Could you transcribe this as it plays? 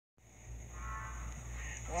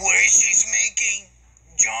What is she's making?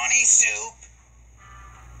 Johnny soup?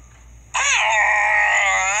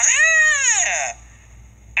 Ah!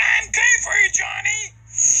 I'm coming for you, Johnny.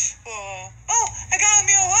 I got a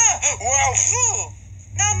meal. Wow, fool.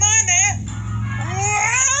 Not mine, eh?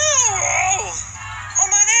 Wow. Oh,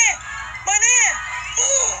 my name.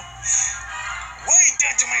 Oh. What you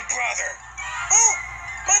done to my brother? Oh,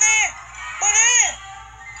 my name.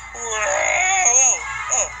 Whoa.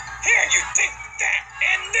 Here, you take that,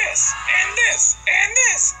 and this, and this, and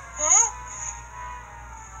this. Huh?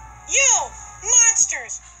 Yo,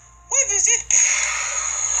 monsters. What is it?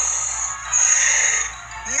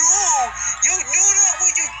 No, you know not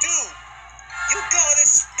what you do. You gotta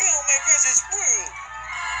spill my precious brew.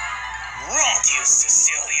 Wrong to you,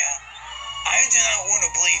 Cecilia. I do not want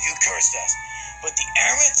to believe you cursed us, but the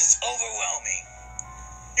evidence is overwhelming.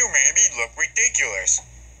 You made me look ridiculous.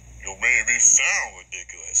 You made me sound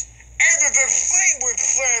ridiculous. And the thing with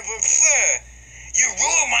you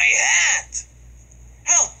ruined my hat.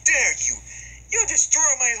 How dare you? You destroy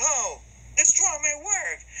my home, destroy my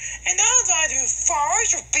work, and now I do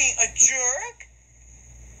forge for being a jerk?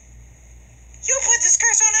 You put this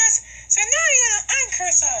curse on us, so now you're gonna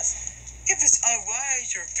uncurse us. If it's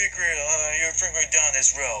unwise, you're figuring down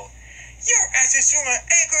this road. Your ashes from my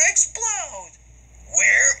anger explode.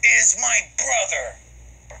 Where is my brother?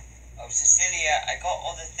 Oh, Cecilia, I got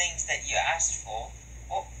all the things that you asked for.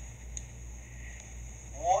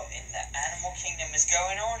 What in the animal kingdom is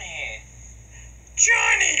going on here?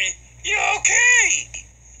 Johnny, you okay?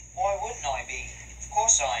 Why wouldn't I be? Of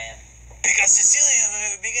course I am. Because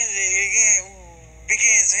Cecilia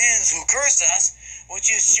begins who cursed us,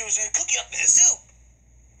 she was going to cook you up in the soup.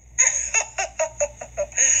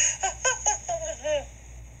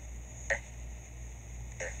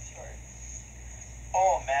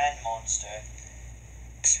 Oh, man, monster.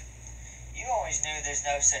 You always knew there's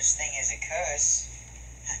no such thing as a curse.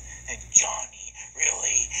 Johnny,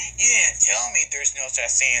 really? You didn't tell me there's no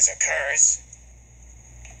such thing as a curse.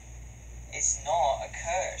 It's not a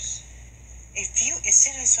curse. If you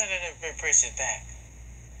instead of reverse it back,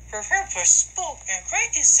 for purpose spoke and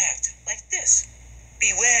great insect like this.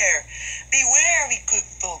 Beware, we good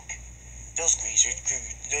folk. Those leaves are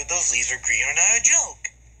green are not a joke.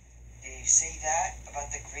 Did you see that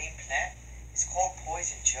about the green plant? It's called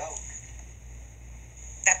poison joke.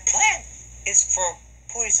 That plant is for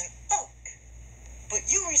poison oak,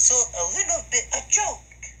 but you result a little bit a joke.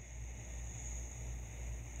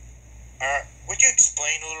 Would you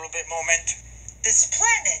explain a little bit, moment? This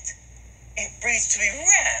planet, it breeds to be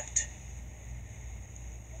wrapped.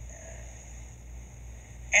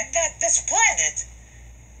 And that this planet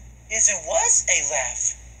was a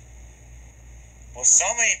laugh. Will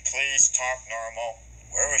somebody please talk normal?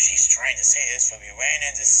 Wherever she's trying to say this, when we ran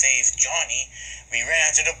in to save Johnny, we ran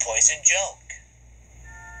into the poison joke.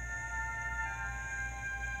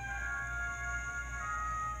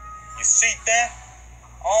 You see that?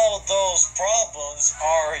 All those problems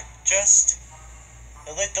are just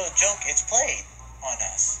the little joke it's played on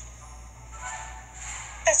us.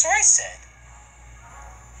 That's what I said.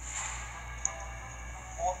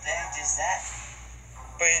 What the heck is that?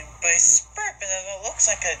 But it's burping and it looks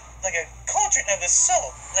like a cauldron of a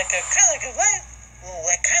soap, kind of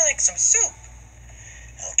like some soup.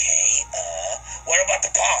 Okay, what about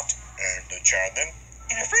the pot and the chardon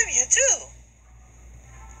and a Arabia too?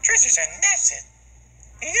 Treasures are nested.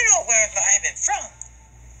 You know where I've been from.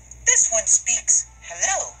 This one speaks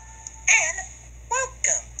hello and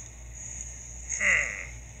welcome.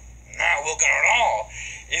 Not welcome at all,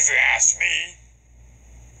 if you ask me.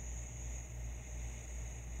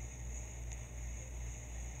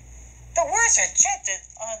 The words are chanted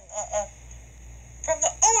from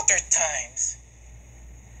the older times.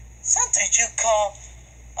 Sometimes you call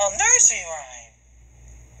a nursery rhyme.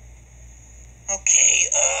 Okay,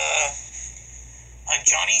 on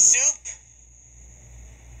Johnny's soup?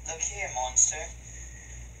 Look here, monster.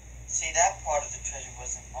 See, that part of the treasure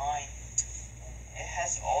wasn't mine. It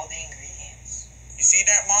has all the ingredients. You see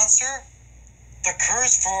that, monster? The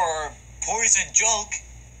curse for poison joke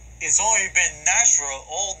it's only been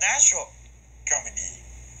all natural remedy.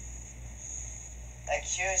 That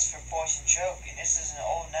cure is for poison joke, and this is an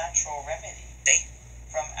all natural remedy.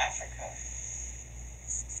 From Africa.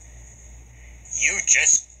 You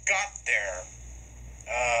just got there.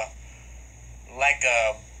 Like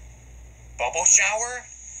a bubble shower?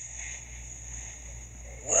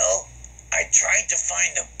 Well, I tried to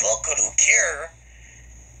find a book on who care.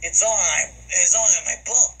 It's all in my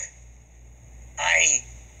book. I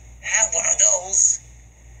have one of those,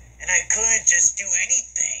 and I couldn't just do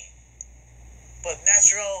anything but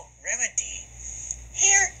natural remedy.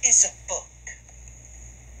 Here is a book.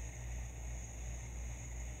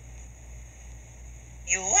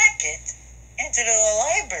 You lack it. Enter the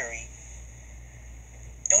library.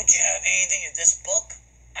 Don't you have anything in this book?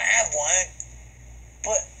 I have one,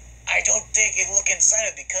 but I don't think it look inside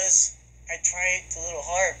it because I tried a little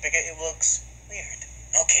hard because it looks weird.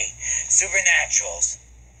 Okay, supernaturals.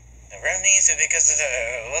 The remedies are because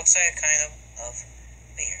it looks like kind of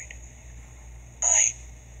weird.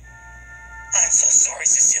 I'm so sorry,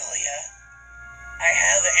 Cecilia. I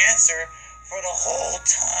have the answer for the whole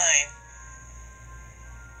time.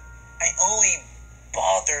 I only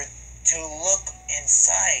bothered to look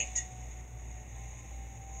inside.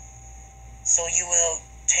 So you will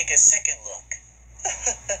take a second look.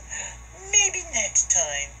 Maybe next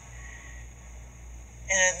time.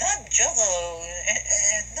 And not Jello,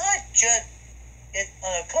 and not just it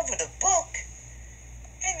on the cover of the book.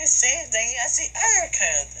 And the same thing as the other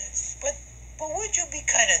kind of things. But would you be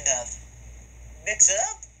kind enough? Mix it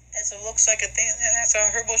up as it looks like a thing that's a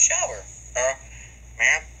herbal shower.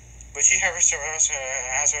 Ma'am? Would you have a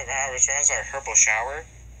herbal shower?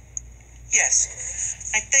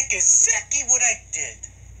 Yes, I think exactly what I did.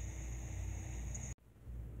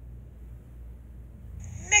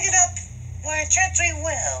 Make it up where it translates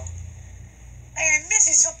well. I am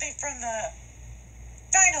missing something from the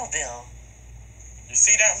Dinoville. You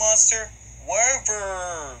see that, monster?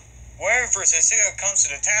 Wherever Cecilia comes to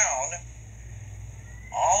the town,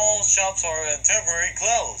 all shops are temporarily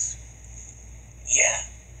closed. Yeah,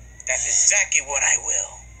 that's exactly what I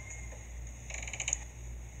will.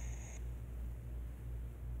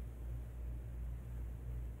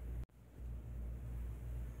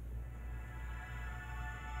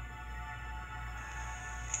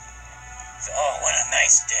 Oh, what a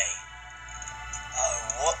nice day.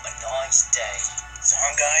 What a nice day. So,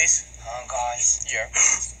 guys? Guys? Yeah.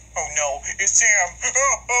 Oh no, it's Sam.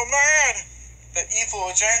 Oh man! The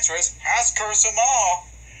evil enchantress has cursed them all.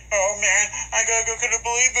 Oh man, couldn't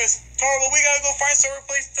believe this. Torvald, we gotta go find some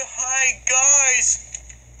place to hide, guys.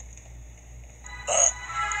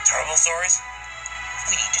 Turbosaurus?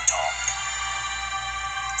 We need to talk.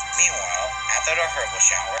 Meanwhile, after the herbal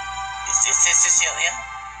shower, is this Cecilia?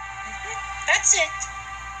 That's it.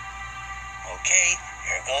 Okay,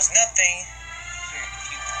 here goes nothing.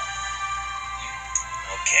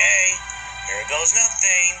 Okay, here goes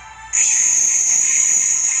nothing.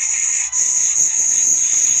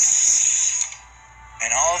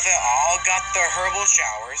 And all of it all got the herbal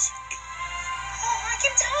showers. Oh, I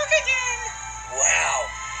can talk again. Wow,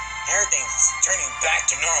 everything's turning back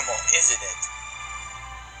to normal, isn't it?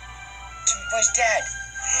 Where's Dad?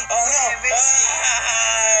 Oh no!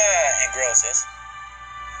 And Grill says,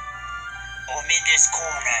 I'm in this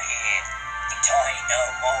corner here. Tiny no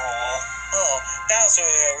more. oh, that was what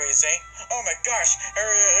you're saying. Oh my gosh!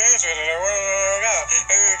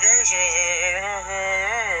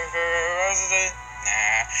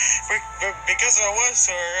 Nah, because I was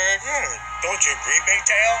so good. Don't you agree, Big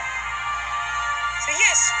Tail? So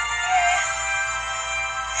yes.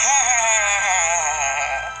 Ha ha ha!